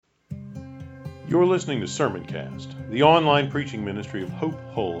You're listening to Sermoncast, the online preaching ministry of Hope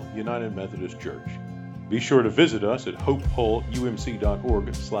Hull United Methodist Church. Be sure to visit us at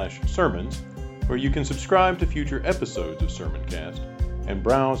hopehullumc.org/sermons, where you can subscribe to future episodes of Sermoncast and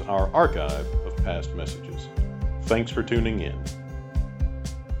browse our archive of past messages. Thanks for tuning in.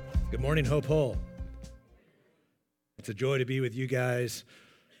 Good morning, Hope Hull. It's a joy to be with you guys.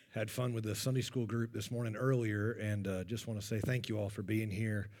 Had fun with the Sunday school group this morning earlier, and just want to say thank you all for being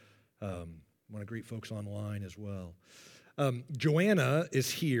here. Want to greet folks online as well. Joanna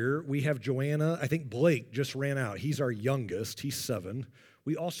is here. We have Joanna. I think Blake just ran out. He's our youngest. He's 7.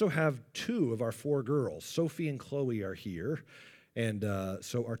 We also have 2 of our 4 girls. Sophie and Chloe are here. And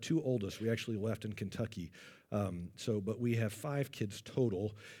so our 2 oldest, we actually left in Kentucky. But we have 5 kids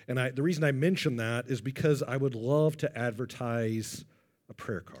total. And the reason I mention that is because I would love to advertise a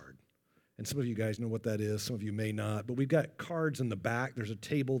prayer card. And some of you guys know what that is. Some of you may not. But we've got cards in the back. There's a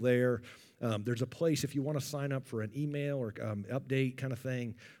table there. There's a place if you want to sign up for an email or update kind of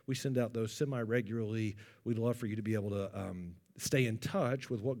thing. We send out those semi-regularly. We'd love for you to be able to stay in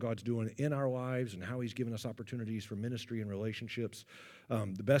touch with what God's doing in our lives and how He's given us opportunities for ministry and relationships.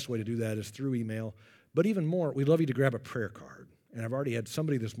 The best way to do that is through email. But even more, we'd love you to grab a prayer card. And I've already had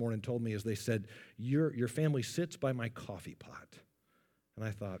somebody this morning told me, as they said, your family sits by my coffee pot. And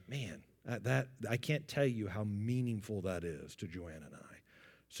I thought, man, that I can't tell you how meaningful that is to Joanna and I.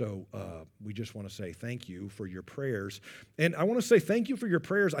 So we just want to say thank you for your prayers. And I want to say thank you for your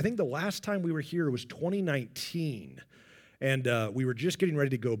prayers. I think the last time we were here was 2019. And we were just getting ready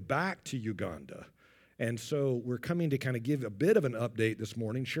to go back to Uganda. And so we're coming to kind of give a bit of an update this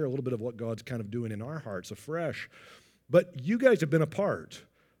morning, share a little bit of what God's kind of doing in our hearts afresh. But you guys have been a part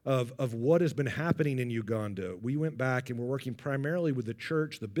of what has been happening in Uganda. We went back and we're working primarily with the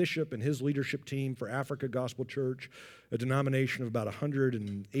church, the bishop and his leadership team for Africa Gospel Church, a denomination of about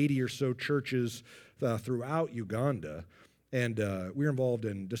 180 or so churches throughout Uganda. And we're involved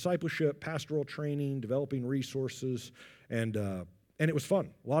in discipleship, pastoral training, developing resources, and it was fun,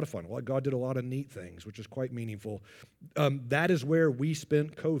 a lot of fun. God did a lot of neat things, which is quite meaningful. That is where we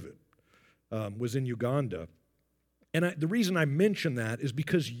spent COVID, was in Uganda. And the reason I mention that is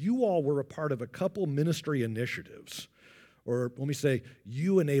because you all were a part of a couple ministry initiatives. Or let me say,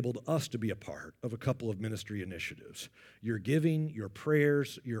 you enabled us to be a part of a couple of ministry initiatives. Your giving, your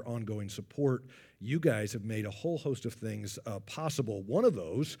prayers, your ongoing support, you guys have made a whole host of things possible. One of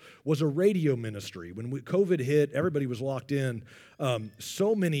those was a radio ministry. When COVID hit, everybody was locked in.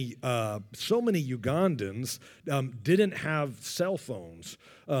 So many Ugandans didn't have cell phones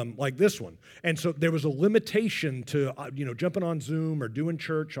like this one. And so there was a limitation to jumping on Zoom or doing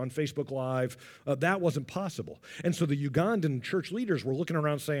church on Facebook Live. That wasn't possible. And so the Ugandan church leaders were looking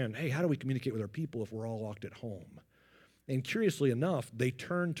around saying, hey, how do we communicate with our people if we're all locked at home? And curiously enough, they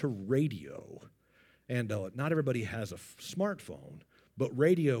turned to radio. And not everybody has a smartphone, but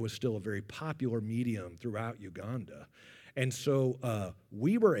radio is still a very popular medium throughout Uganda. And so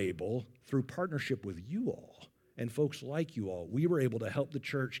we were able, through partnership with you all and folks like you all, we were able to help the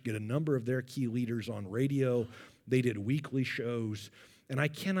church get a number of their key leaders on radio. They did weekly shows. And I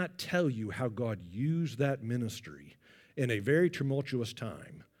cannot tell you how God used that ministry in a very tumultuous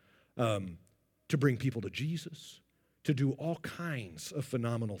time to bring people to Jesus, to do all kinds of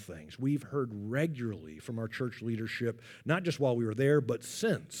phenomenal things. We've heard regularly from our church leadership, not just while we were there, but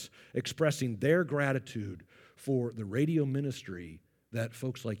since, expressing their gratitude for the radio ministry that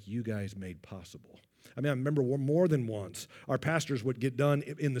folks like you guys made possible. I mean, I remember more than once, our pastors would get done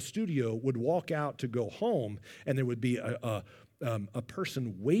in the studio, would walk out to go home, and there would be a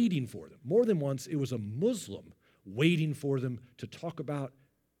person waiting for them. More than once, it was a Muslim waiting for them to talk about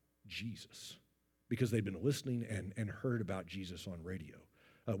Jesus, because they'd been listening and heard about Jesus on radio.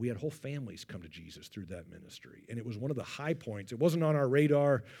 We had whole families come to Jesus through that ministry, and it was one of the high points. It wasn't on our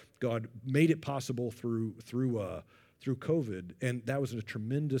radar. God made it possible through COVID, and that was a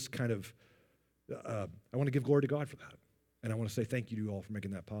tremendous kind of, I want to give glory to God for that, and I want to say thank you to you all for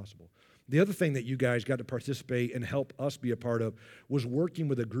making that possible. The other thing that you guys got to participate and help us be a part of was working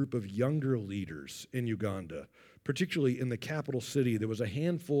with a group of younger leaders in Uganda, particularly in the capital city. There was a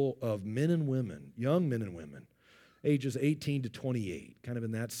handful of men and women, young men and women, ages 18 to 28, kind of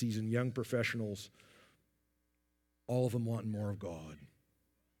in that season, young professionals, all of them wanting more of God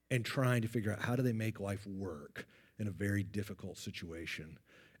and trying to figure out how do they make life work in a very difficult situation,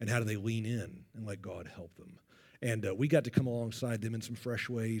 and how do they lean in and let God help them. And we got to come alongside them in some fresh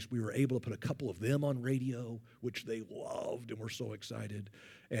ways. We were able to put a couple of them on radio, which they loved and were so excited.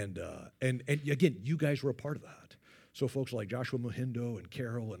 And again, you guys were a part of that. So folks like Joshua Muhindo and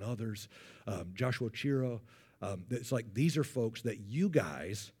Carol and others, Joshua Chira, it's like these are folks that you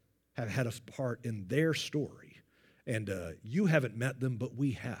guys have had a part in their story. And you haven't met them, but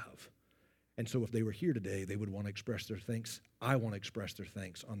we have. And so if they were here today, they would want to express their thanks. I want to express their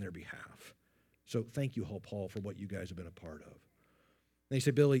thanks on their behalf. So thank you, Hope Hall, for what you guys have been a part of. They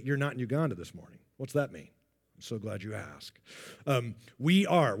say, Billy, you're not in Uganda this morning. What's that mean? I'm so glad you asked.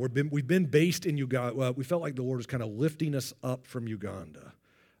 We've been based in Uganda. Well, we felt like the Lord was kind of lifting us up from Uganda.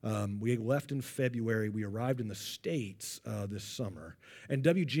 We left in February. We arrived in the States this summer. And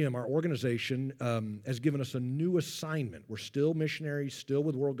WGM, our organization, has given us a new assignment. We're still missionaries, still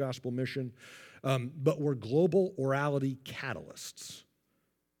with World Gospel Mission, but we're global orality catalysts.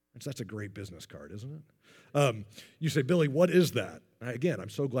 That's a great business card, isn't it? You say, Billy, what is that? Again, I'm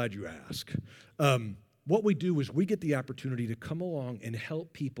so glad you asked. What we do is we get the opportunity to come along and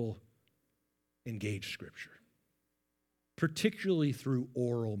help people engage Scripture, particularly through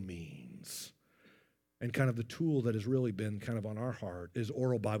oral means. And kind of the tool that has really been kind of on our heart is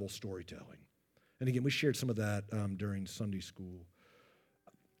oral Bible storytelling. And again, we shared some of that during Sunday school.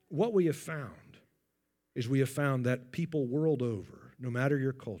 What we have found is we have found that people world over, no matter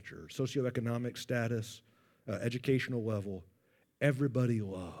your culture, socioeconomic status, educational level, everybody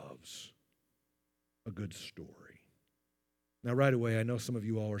loves a good story. Now, right away, I know some of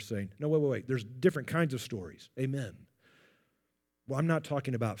you all are saying, no, wait. There's different kinds of stories. Amen. Well, I'm not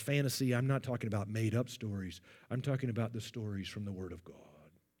talking about fantasy. I'm not talking about made-up stories. I'm talking about the stories from the Word of God.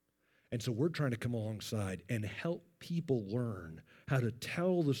 And so we're trying to come alongside and help people learn how to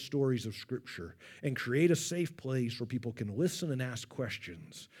tell the stories of Scripture and create a safe place where people can listen and ask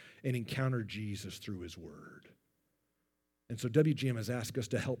questions and encounter Jesus through His Word. And so WGM has asked us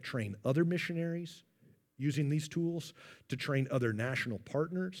to help train other missionaries using these tools, to train other national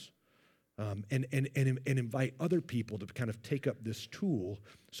partners, and invite other people to kind of take up this tool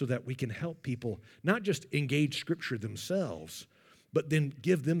so that we can help people not just engage Scripture themselves, but then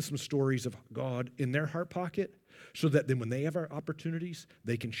give them some stories of God in their heart pocket so that then when they have our opportunities,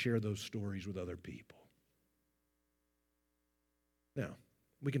 they can share those stories with other people. Now,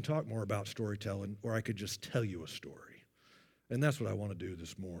 we can talk more about storytelling, or I could just tell you a story. And that's what I want to do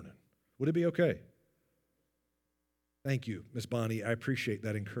this morning. Would it be okay? Thank you, Miss Bonnie. I appreciate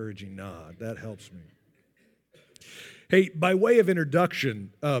that encouraging nod. That helps me. Hey, by way of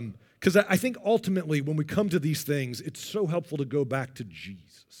introduction, because I think ultimately when we come to these things, it's so helpful to go back to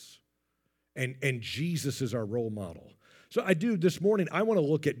Jesus. And Jesus is our role model. So this morning, I want to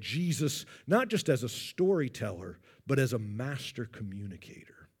look at Jesus not just as a storyteller, but as a master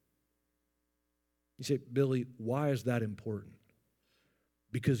communicator. You say, Billy, why is that important?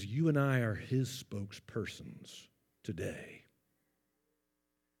 Because you and I are His spokespersons today.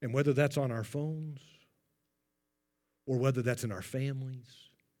 And whether that's on our phones, or whether that's in our families,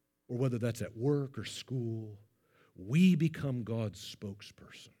 or whether that's at work or school, we become God's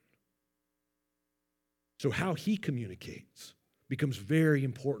spokesperson. So how He communicates becomes very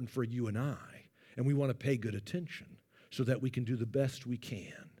important for you and I, and we want to pay good attention so that we can do the best we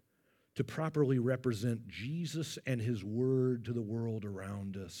can to properly represent Jesus and His Word to the world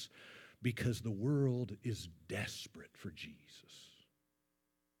around us, because the world is desperate for Jesus.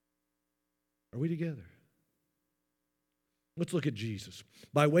 Are we together? Let's look at Jesus.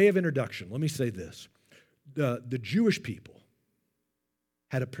 By way of introduction, let me say this. The Jewish people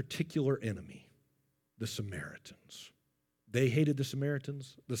had a particular enemy, the Samaritans. They hated the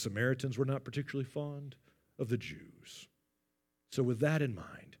Samaritans. The Samaritans were not particularly fond of the Jews. So with that in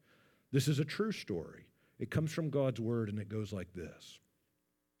mind, this is a true story. It comes from God's Word, and it goes like this.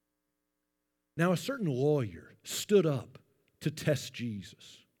 Now, a certain lawyer stood up to test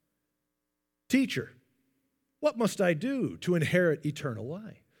Jesus. Teacher, what must I do to inherit eternal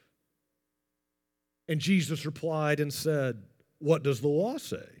life? And Jesus replied and said, what does the law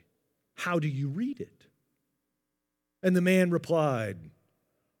say? How do you read it? And the man replied,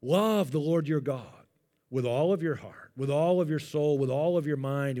 love the Lord your God with all of your heart, with all of your soul, with all of your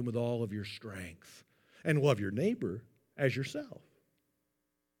mind, and with all of your strength, and love your neighbor as yourself.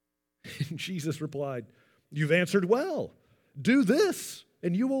 And Jesus replied, you've answered well. Do this,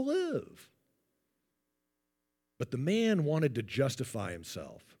 and you will live. But the man wanted to justify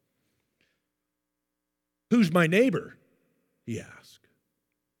himself. Who's my neighbor? He asked.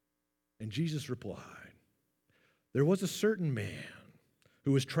 And Jesus replied, there was a certain man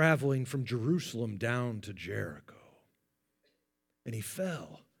who was traveling from Jerusalem down to Jericho. And he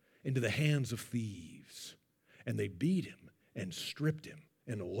fell into the hands of thieves, and they beat him and stripped him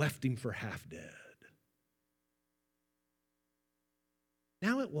and left him for half dead.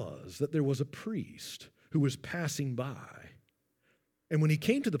 Now it was that there was a priest who was passing by, and when he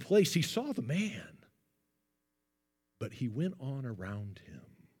came to the place, he saw the man, but he went on around him.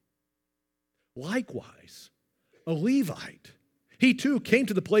 likewise, a Levite, he too came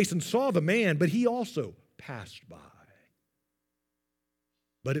to the place and saw the man, but he also passed by.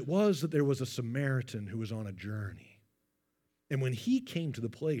 But it was that there was a Samaritan who was on a journey. And when he came to the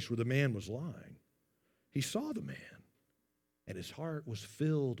place where the man was lying, he saw the man, and his heart was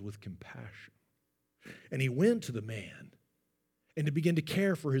filled with compassion. And he went to the man and to begin to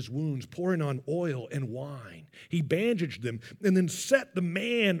care for his wounds, pouring on oil and wine. He bandaged them and then set the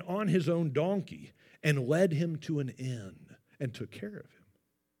man on his own donkey and led him to an inn and took care of him.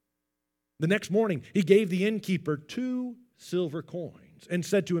 The next morning, he gave the innkeeper 2 silver coins and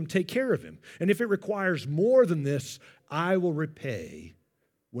said to him, "Take care of him, and if it requires more than this, I will repay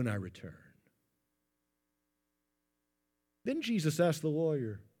when I return." Then Jesus asked the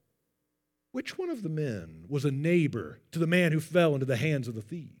lawyer, "Which one of the men was a neighbor to the man who fell into the hands of the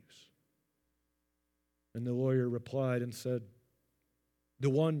thieves?" And the lawyer replied and said, "The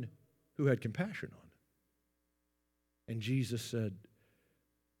one who had compassion on him." And Jesus said,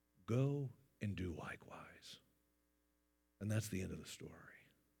 "Go and do likewise." And that's the end of the story.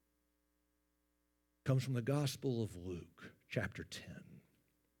 It comes from the Gospel of Luke, chapter 10.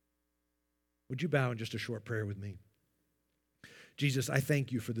 Would you bow in just a short prayer with me? Jesus, I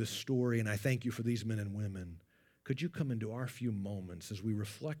thank you for this story, and I thank you for these men and women. Could you come into our few moments as we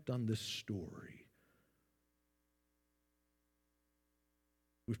reflect on this story?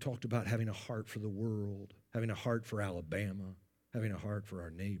 We've talked about having a heart for the world, having a heart for Alabama, having a heart for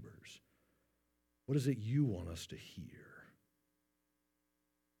our neighbors. What is it you want us to hear?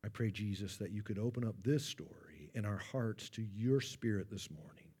 I pray, Jesus, that you could open up this story in our hearts to your Spirit this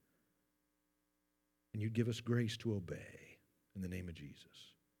morning, and you'd give us grace to obey. In the name of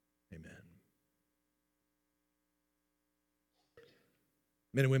Jesus, amen.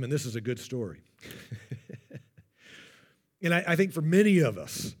 Men and women, this is a good story. And I think for many of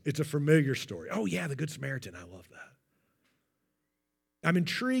us, it's a familiar story. Oh yeah, the Good Samaritan, I love that. I'm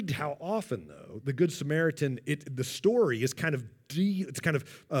intrigued how often, though, the Good Samaritan, the story is kind of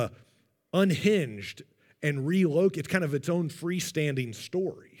unhinged and relocated. It's kind of its own freestanding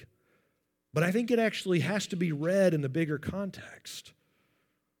story. But I think it actually has to be read in the bigger context.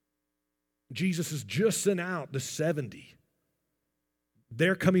 Jesus has just sent out the 70.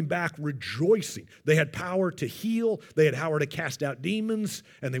 They're coming back rejoicing. They had power to heal, they had power to cast out demons,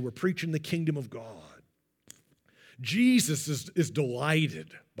 and they were preaching the kingdom of God. Jesus is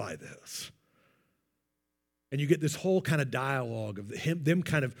delighted by this. And you get this whole kind of dialogue of them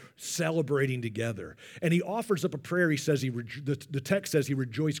kind of celebrating together. And he offers up a prayer. He says, the text says he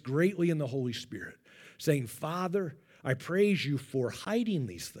rejoiced greatly in the Holy Spirit, saying, "Father, I praise you for hiding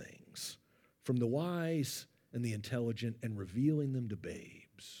these things from the wise and the intelligent and revealing them to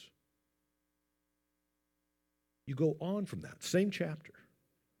babes." You go on from that, same chapter.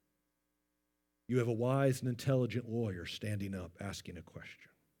 You have a wise and intelligent lawyer standing up asking a question.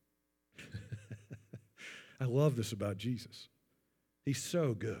 I love this about Jesus. He's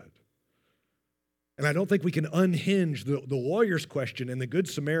so good. And I don't think we can unhinge the lawyer's question and the Good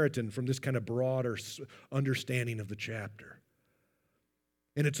Samaritan from this kind of broader understanding of the chapter.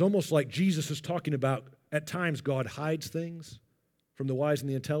 And it's almost like Jesus is talking about, at times God hides things from the wise and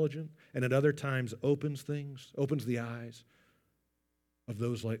the intelligent, and at other times opens things, opens the eyes of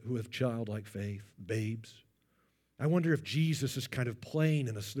those who have childlike faith, babes. I wonder if Jesus is kind of playing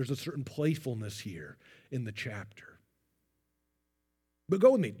in this. There's a certain playfulness here in the chapter. But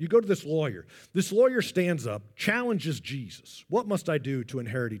go with me. You go to this lawyer. This lawyer stands up, challenges Jesus. What must I do to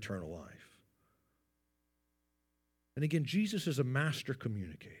inherit eternal life? And again, Jesus is a master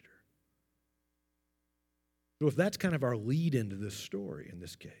communicator. So if that's kind of our lead into this story in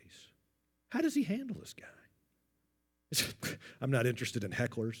this case, how does he handle this guy? I'm not interested in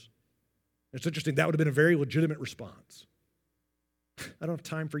hecklers. It's interesting, that would have been a very legitimate response. I don't have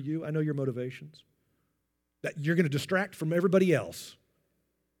time for you. I know your motivations. That you're going to distract from everybody else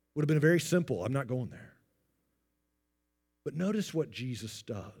would have been very simple. I'm not going there. But notice what Jesus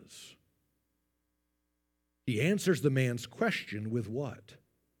does. He answers the man's question with what?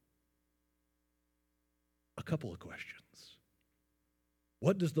 A couple of questions.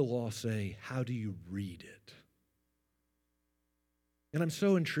 What does the law say? How do you read it? And I'm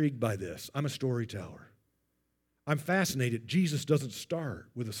so intrigued by this. I'm a storyteller. I'm fascinated. Jesus doesn't start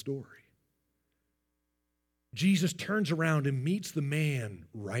with a story. Jesus turns around and meets the man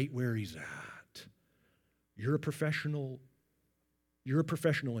right where he's at. You're a professional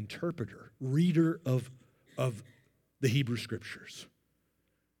interpreter, reader of the Hebrew Scriptures.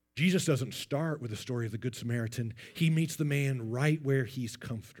 Jesus doesn't start with the story of the Good Samaritan. He meets the man right where he's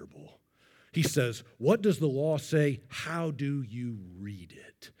comfortable. He says, what does the law say? How do you read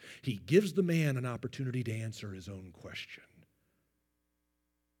it? He gives the man an opportunity to answer his own question.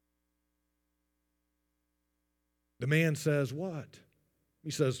 The man says, what?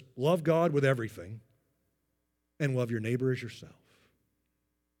 He says, love God with everything and love your neighbor as yourself.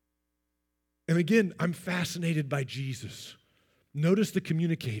 And again, I'm fascinated by Jesus. Notice the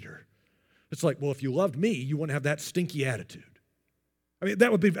communicator. It's like, well, if you loved me, you wouldn't have that stinky attitude. I mean,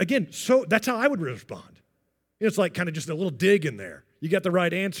 that would be, again, so that's how I would respond. It's like kind of just a little dig in there. You got the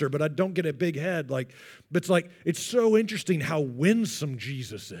right answer, but I don't get a big head. But it's like, it's so interesting how winsome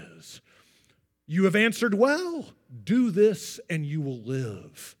Jesus is. You have answered well. Do this and you will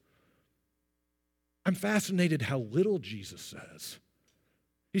live. I'm fascinated how little Jesus says.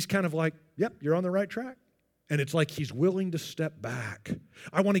 He's kind of like, yep, you're on the right track. And it's like he's willing to step back.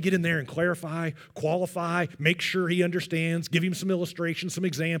 I want to get in there and clarify, qualify, make sure he understands, give him some illustrations, some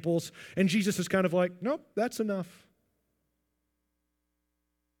examples. And Jesus is kind of like, nope, that's enough.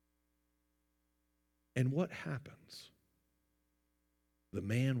 And what happens? The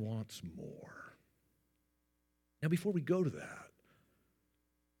man wants more. Now, before we go to that,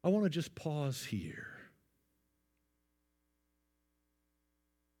 I want to just pause here.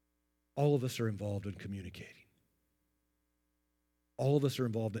 All of us are involved in communicating. All of us are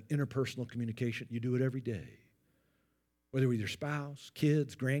involved in interpersonal communication. You do it every day. Whether with your spouse,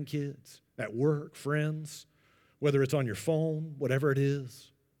 kids, grandkids, at work, friends, whether it's on your phone, whatever it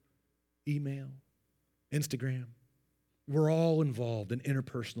is, email, Instagram. We're all involved in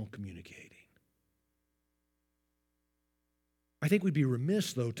interpersonal communicating. I think we'd be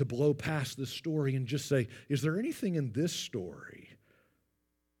remiss, though, to blow past this story and just say, is there anything in this story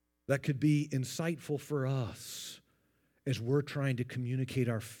that could be insightful for us as we're trying to communicate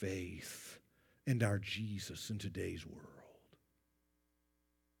our faith and our Jesus in today's world?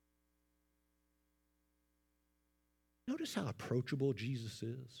 Notice how approachable Jesus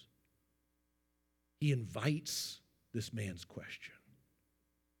is. He invites this man's question.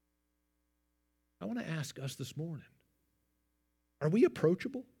 I want to ask us this morning, are we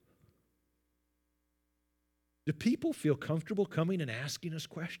approachable? Do people feel comfortable coming and asking us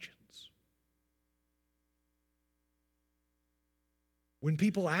questions? When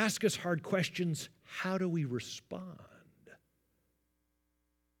people ask us hard questions, how do we respond?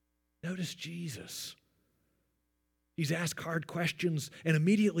 Notice Jesus. He's asked hard questions, and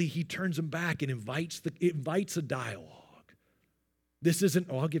immediately he turns them back and invites a dialogue. This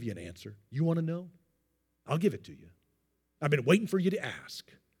isn't, I'll give you an answer. You want to know? I'll give it to you. I've been waiting for you to ask.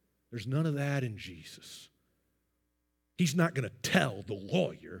 There's none of that in Jesus. He's not going to tell the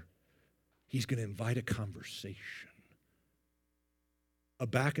lawyer. He's going to invite a conversation, a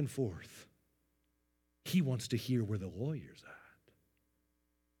back and forth. He wants to hear where the lawyer's at.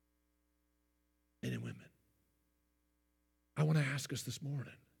 Men and women, I want to ask us this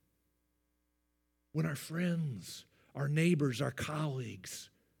morning, when our friends, our neighbors, our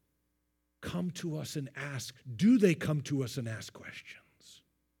colleagues come to us and ask, do they come to us and ask questions?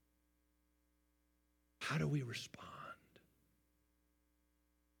 How do we respond?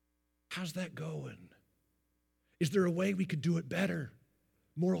 How's that going? Is there a way we could do it better,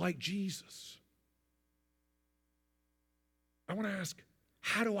 more like Jesus? I want to ask,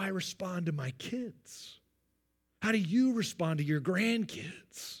 how do I respond to my kids? How do you respond to your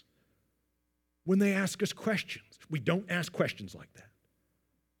grandkids when they ask us questions? We don't ask questions like that.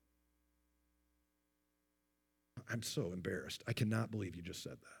 I'm so embarrassed. I cannot believe you just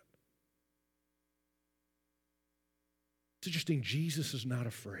said that. It's interesting, Jesus is not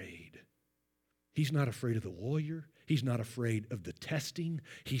afraid. He's not afraid of the lawyer. He's not afraid of the testing.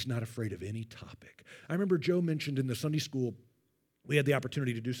 He's not afraid of any topic. I remember Joe mentioned in the Sunday school, we had the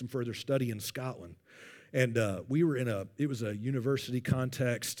opportunity to do some further study in Scotland. And we were it was a university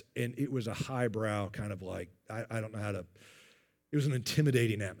context, and it was a highbrow kind of like, I don't know how to, it was an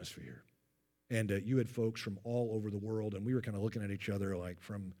intimidating atmosphere. And you had folks from all over the world, and we were kind of looking at each other like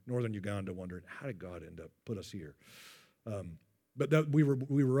from northern Uganda wondering, how did God end up put us here? But we were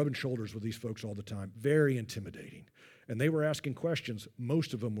rubbing shoulders with these folks all the time. Very intimidating. And they were asking questions.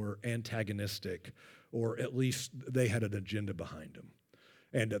 Most of them were antagonistic, or at least they had an agenda behind them.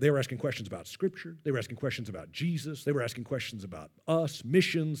 And they were asking questions about Scripture. They were asking questions about Jesus. They were asking questions about us,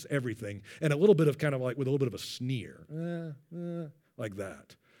 missions, everything. And a little bit of kind of like with a little bit of a sneer, like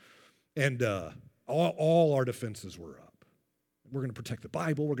that. And all our defenses were up. We're going to protect the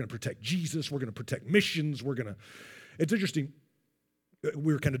Bible. We're going to protect Jesus. We're going to protect missions. It's interesting.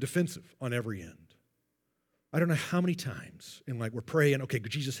 We were kind of defensive on every end. I don't know how many times, and like we're praying, okay,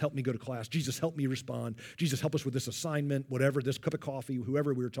 Jesus, help me go to class. Jesus, help me respond. Jesus, help us with this assignment, whatever, this cup of coffee,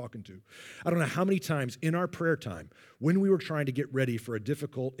 whoever we were talking to. I don't know how many times in our prayer time, when we were trying to get ready for a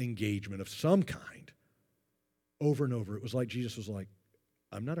difficult engagement of some kind, over and over, it was like Jesus was like,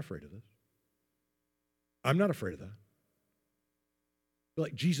 I'm not afraid of this. I'm not afraid of that.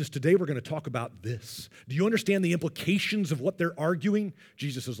 Like, Jesus, today we're going to talk about this. Do you understand the implications of what they're arguing?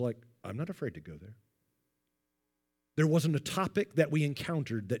 Jesus is like, I'm not afraid to go there. There wasn't a topic that we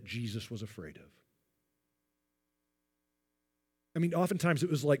encountered that Jesus was afraid of. I mean, oftentimes it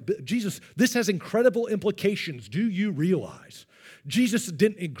was like, Jesus, this has incredible implications. Do you realize? Jesus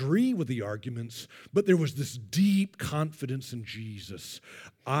didn't agree with the arguments, but there was this deep confidence in Jesus.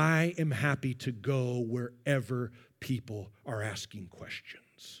 I am happy to go wherever people are asking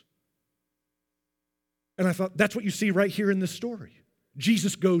questions. And I thought, that's what you see right here in this story.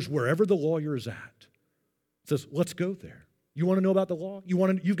 Jesus goes wherever the lawyer is at. Says, let's go there. You want to know about the law?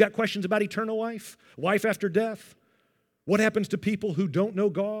 You've got questions about eternal life, life after death? What happens to people who don't know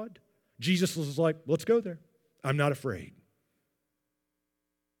God? Jesus was like, let's go there. I'm not afraid.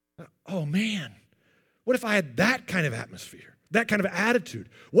 Oh man, what if I had that kind of atmosphere, that kind of attitude?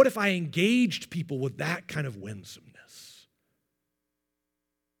 What if I engaged people with that kind of winsomeness?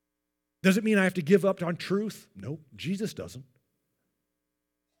 Does it mean I have to give up on truth? Nope, Jesus doesn't.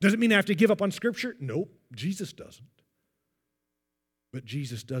 Does it mean I have to give up on Scripture? Nope, Jesus doesn't. But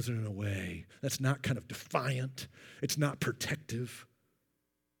Jesus does it in a way that's not kind of defiant. It's not protective.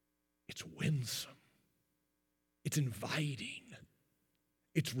 It's winsome. It's inviting.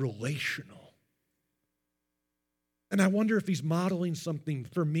 It's relational. And I wonder if he's modeling something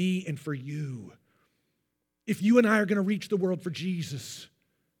for me and for you. If you and I are going to reach the world for Jesus,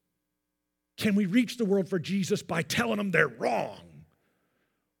 can we reach the world for Jesus by telling them they're wrong?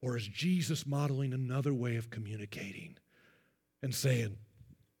 Or is Jesus modeling another way of communicating and saying,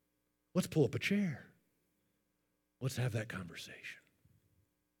 let's pull up a chair. Let's have that conversation.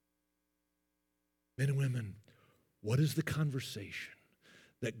 Men and women, what is the conversation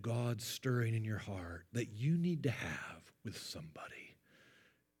that God's stirring in your heart that you need to have with somebody?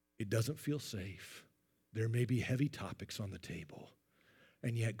 It doesn't feel safe. There may be heavy topics on the table,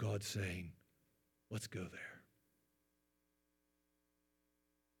 and yet God's saying, let's go there.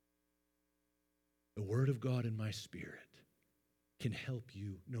 The Word of God in my spirit can help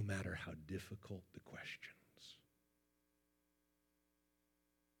you no matter how difficult the questions.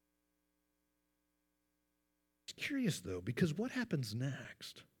 It's curious, though, because what happens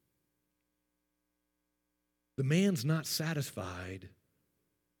next? The man's not satisfied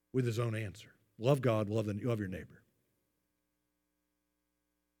with his own answer. Love God, love your neighbor.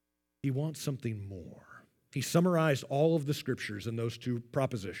 He wants something more. He summarized all of the scriptures in those two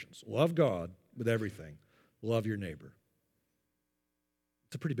propositions. Love God with everything. Love your neighbor.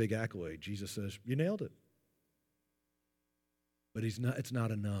 It's a pretty big accolade. Jesus says, you nailed it. But it's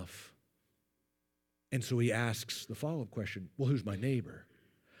not enough. And so he asks the follow-up question, well, who's my neighbor?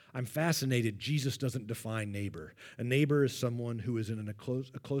 I'm fascinated. Jesus doesn't define neighbor. A neighbor is someone who is in a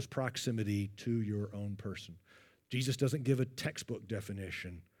close proximity to your own person. Jesus doesn't give a textbook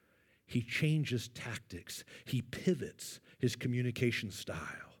definition. He changes tactics. He pivots his communication style.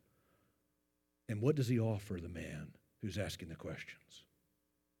 And what does he offer the man who's asking the questions?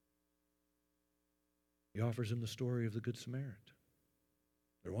 He offers him the story of the Good Samaritan.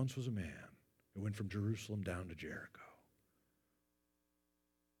 There once was a man who went from Jerusalem down to Jericho.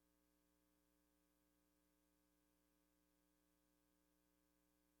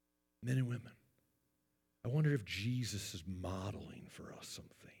 Men and women, I wonder if Jesus is modeling for us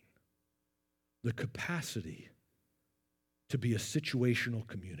something. The capacity to be a situational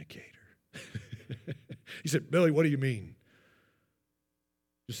communicator. He said, Billy, what do you mean?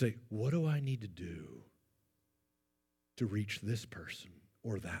 Just say, what do I need to do to reach this person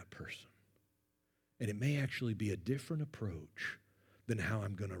or that person? And it may actually be a different approach than how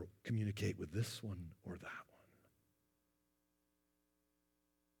I'm going to communicate with this one or that one.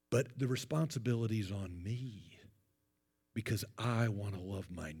 But the responsibility is on me because I want to love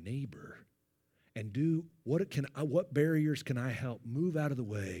my neighbor and do what barriers can I help move out of the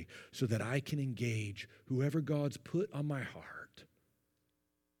way so that I can engage whoever God's put on my heart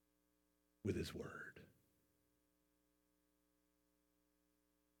with his word.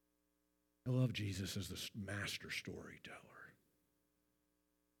 I love Jesus as the master storyteller.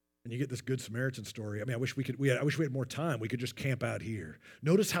 And you get this Good Samaritan story. I mean, I wish we had more time. We could just camp out here.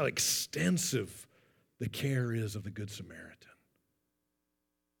 Notice how extensive the care is of the Good Samaritan.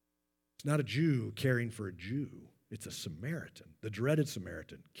 It's not a Jew caring for a Jew. It's a Samaritan, the dreaded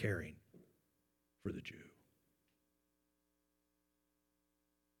Samaritan, caring for the Jew.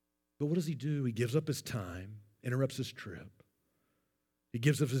 But what does he do? He gives up his time, interrupts his trip. He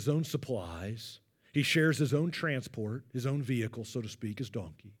gives up his own supplies. He shares his own transport, his own vehicle, so to speak, his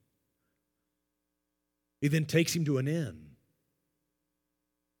donkey. He then takes him to an inn.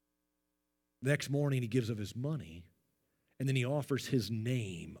 Next morning, he gives up his money, and then he offers his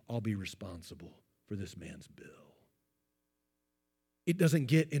name. I'll be responsible for this man's bill. It doesn't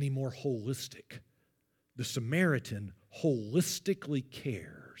get any more holistic. The Samaritan holistically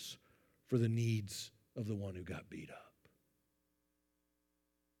cares for the needs of the one who got beat up.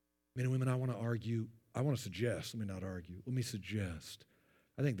 Men and women, I want to suggest, let me suggest,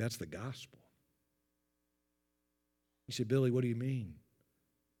 I think that's the gospel. You say, Billy, what do you mean?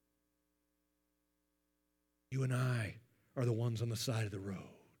 You and I are the ones on the side of the road,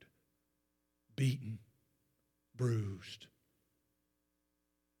 beaten, bruised,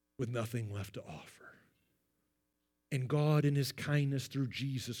 with nothing left to offer. And God, in his kindness through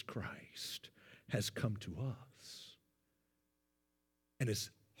Jesus Christ, has come to us. And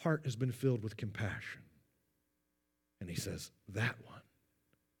his heart has been filled with compassion. And he says, that one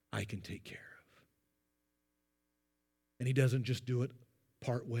I can take care of. And he doesn't just do it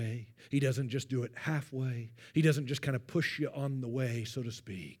part way. He doesn't just do it halfway. He doesn't just kind of push you on the way, so to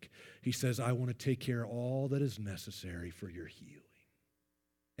speak. He says, I want to take care of all that is necessary for your healing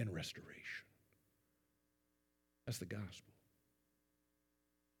and restoration. That's the gospel.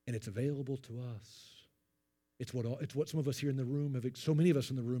 And it's available to us. It's what some of us here in the room so many of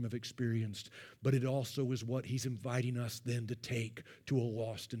us in the room have experienced, but it also is what he's inviting us then to take to a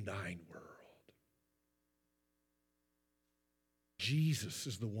lost and dying world. Jesus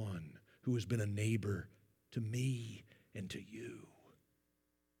is the one who has been a neighbor to me and to you.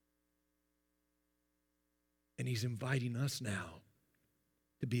 And he's inviting us now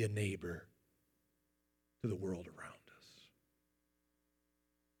to be a neighbor to the world around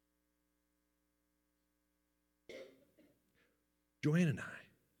us. Joanne and I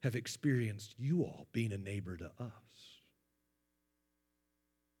have experienced you all being a neighbor to us.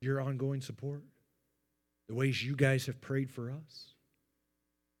 Your ongoing support, the ways you guys have prayed for us,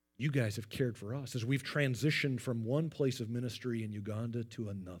 you guys have cared for us as we've transitioned from one place of ministry in Uganda to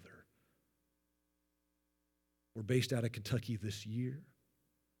another. We're based out of Kentucky this year.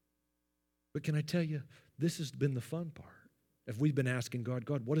 But can I tell you, this has been the fun part. If we've been asking God,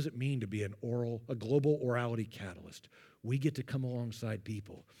 what does it mean to be a global orality catalyst? We get to come alongside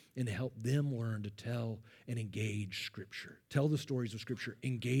people and help them learn to tell and engage Scripture. Tell the stories of Scripture.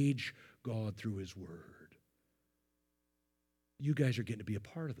 Engage God through his word. You guys are getting to be a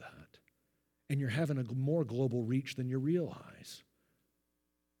part of that. And you're having a more global reach than you realize.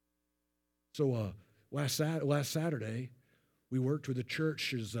 So last Saturday, we worked with the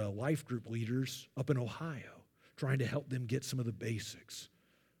church's life group leaders up in Ohio, trying to help them get some of the basics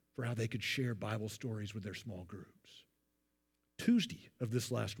for how they could share Bible stories with their small groups. Tuesday of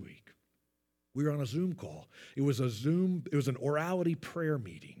this last week, we were on a Zoom call. It was an orality prayer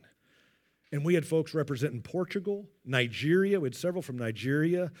meeting. And we had folks representing Portugal, Nigeria. We had several from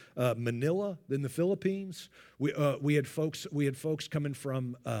Nigeria, Manila, in the Philippines. We had folks coming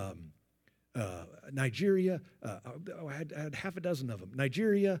from Nigeria. I had half a dozen of them.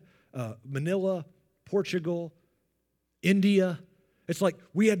 Nigeria, Manila, Portugal, India. It's like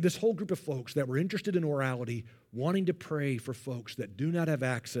we had this whole group of folks that were interested in orality, wanting to pray for folks that do not have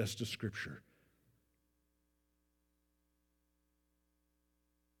access to Scripture.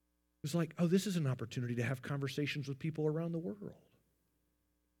 It was like, this is an opportunity to have conversations with people around the world.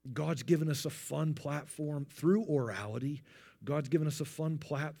 God's given us a fun platform through orality. God's given us a fun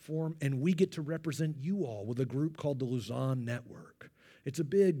platform, and we get to represent you all with a group called the Luzon Network. It's a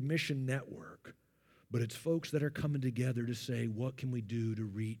big mission network, but it's folks that are coming together to say, what can we do to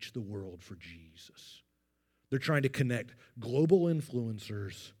reach the world for Jesus? They're trying to connect global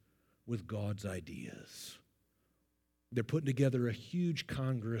influencers with God's ideas. They're putting together a huge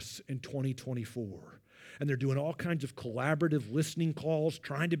congress in 2024. And they're doing all kinds of collaborative listening calls,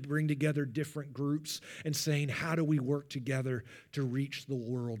 trying to bring together different groups and saying, how do we work together to reach the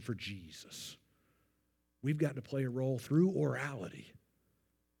world for Jesus? We've got to play a role through orality.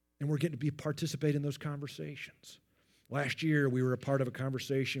 And we're getting to participate in those conversations. Last year, we were a part of a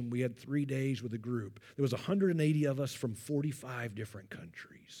conversation. We had 3 days with a group. There was 180 of us from 45 different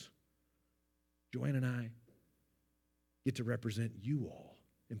countries. Joanne and I get to represent you all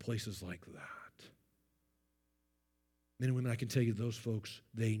in places like that. Men and women, I can tell you those folks,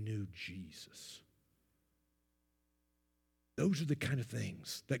 they knew Jesus. Those are the kind of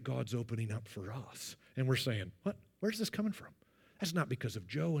things that God's opening up for us. And we're saying, what? Where's this coming from? That's not because of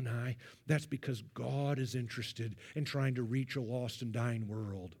Joe and I. That's because God is interested in trying to reach a lost and dying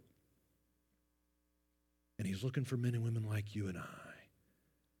world And he's looking for men and women like you and I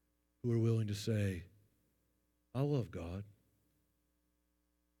who are willing to say, I love God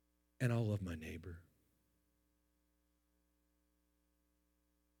and I'll love my neighbor.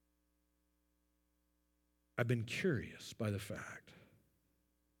 I've been curious by the fact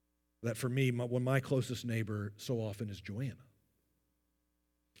that for me, one of my closest neighbor so often is Joanna.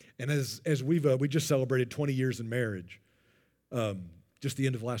 And as we just celebrated 20 years in marriage, just the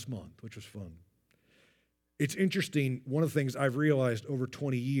end of last month, which was fun. It's interesting, one of the things I've realized over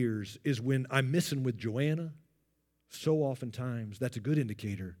 20 years is when I'm missing with Joanna, so oftentimes that's a good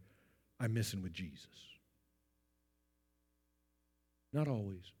indicator I'm missing with Jesus. Not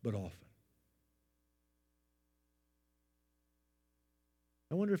always, but often.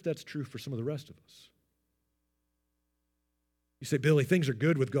 I wonder if that's true for some of the rest of us. You say, Billy, things are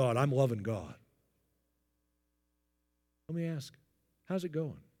good with God. I'm loving God. Let me ask, how's it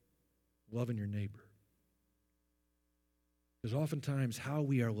going? Loving your neighbor. Because oftentimes how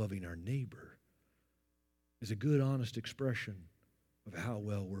we are loving our neighbor is a good, honest expression of how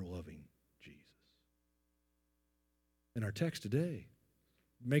well we're loving Jesus. And our text today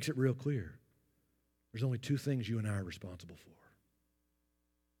makes it real clear. There's only two things you and I are responsible for.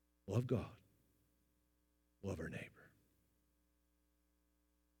 Love God. Love our neighbor.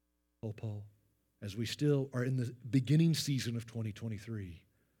 Oh, Paul, as we still are in the beginning season of 2023,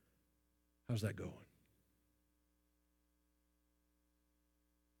 how's that going?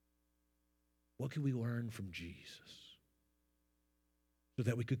 What can we learn from Jesus so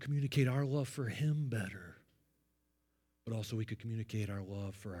that we could communicate our love for him better, but also we could communicate our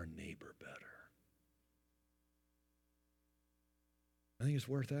love for our neighbor better? I think it's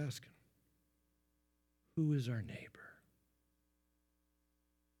worth asking. Who is our neighbor?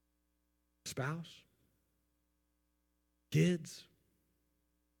 Spouse? Kids?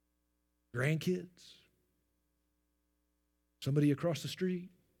 Grandkids? Somebody across the street?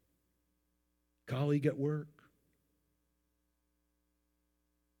 Colleague at work?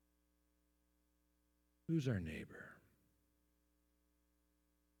 Who's our neighbor?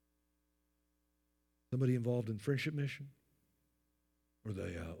 Somebody involved in Friendship Mission? Or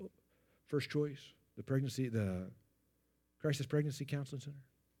the First Choice, the Crisis Pregnancy Counseling Center?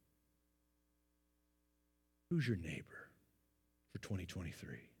 Who's your neighbor for 2023?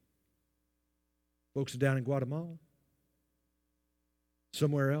 Folks down in Guatemala?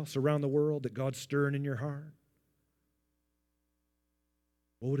 Somewhere else around the world that God's stirring in your heart?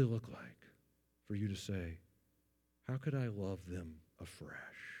 What would it look like for you to say, how could I love them afresh?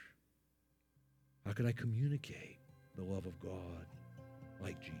 How could I communicate the love of God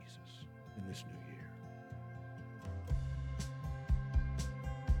like Jesus in this new year?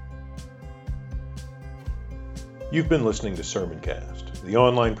 You've been listening to Sermoncast, the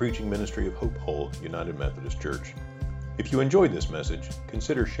online preaching ministry of Hope Hull United Methodist Church. If you enjoyed this message,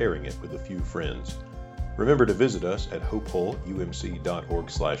 consider sharing it with a few friends. Remember to visit us at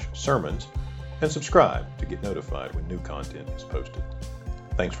hopehullumc.org/sermons and subscribe to get notified when new content is posted.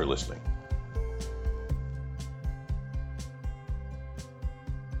 Thanks for listening.